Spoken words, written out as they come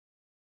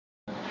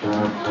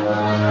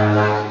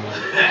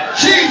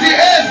Cheesy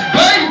ass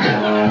baby.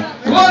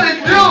 What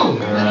it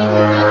do?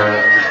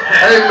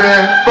 Hey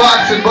man,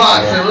 Foxy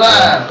boxing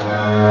live.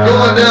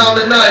 Going down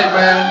tonight,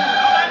 man.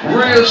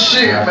 Real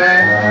shit,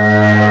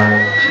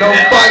 man. No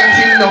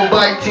fighting, no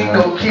biting,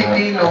 no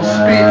kicking, no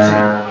spitting.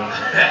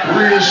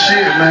 Real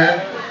shit,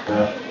 man.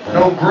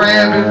 No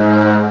grabbing.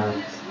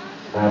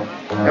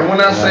 And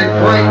when I say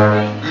break,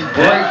 you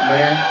break,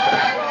 man.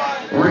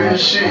 Real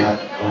shit.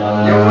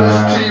 You don't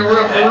listen to your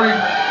referee,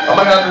 I'm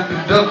gonna have to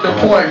deduct the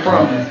point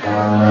from you.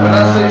 When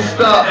I say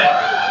stop,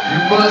 you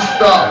must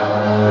stop.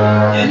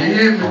 You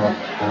hear me?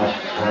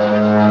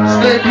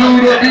 Stay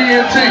glued up,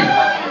 ENT.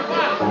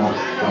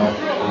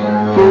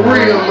 For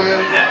real,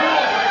 man.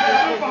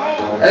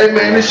 Hey,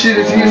 man, this shit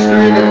is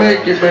history in the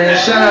making, man.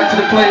 Shout out to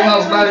the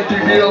Playhouse 93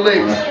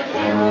 BLX.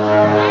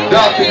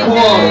 Dr.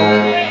 Quad.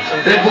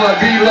 That boy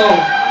D-Lo.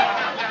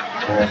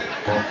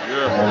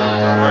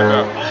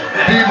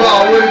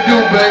 D-Ball, what it do,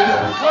 baby?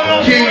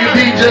 King of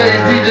DJs,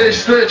 DJ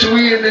Stretch,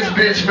 we in this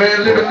bitch,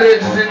 man. Living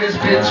legends in this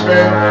bitch,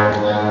 man.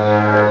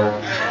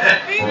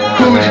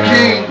 Coogee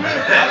King.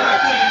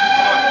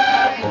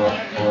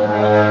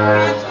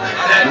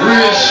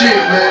 Real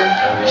shit,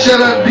 man.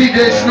 Shout out to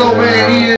DJ Snowman.